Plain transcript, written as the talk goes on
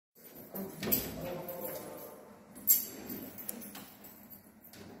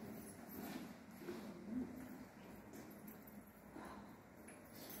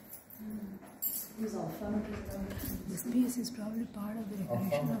This piece is probably part of the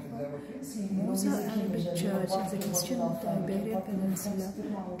reconnection of a Mozarabic church as a Christian of the Iberian Peninsula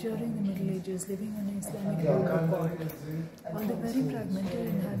during the Middle Ages, living on an Islamic court. Although very fragmented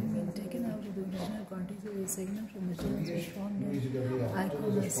and having been taken out of the original context of a segment from the church which formed an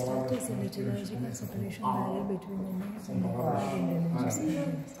iconostat, a liturgical separation barrier between the names and the acquired and religious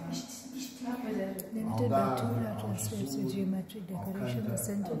elements. Limited by two lateral steps with geometric decoration, the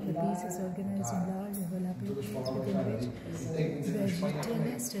center of the piece is organized in large overlapping fields within which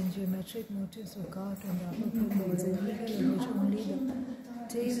vegetalist and geometric motifs were carved on the upper pillars, in which only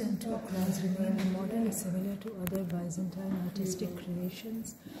the tail and two crowns remain. The model is similar to other Byzantine artistic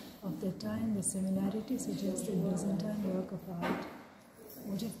creations of the time. The similarity suggests that Byzantine work of art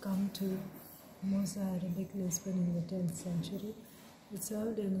would have come to Mozarabic Lisbon in the 10th century. It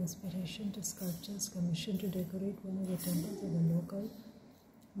served as inspiration to sculptors commissioned to decorate one of the temples of the local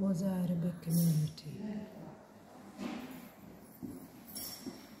Mozarabic community.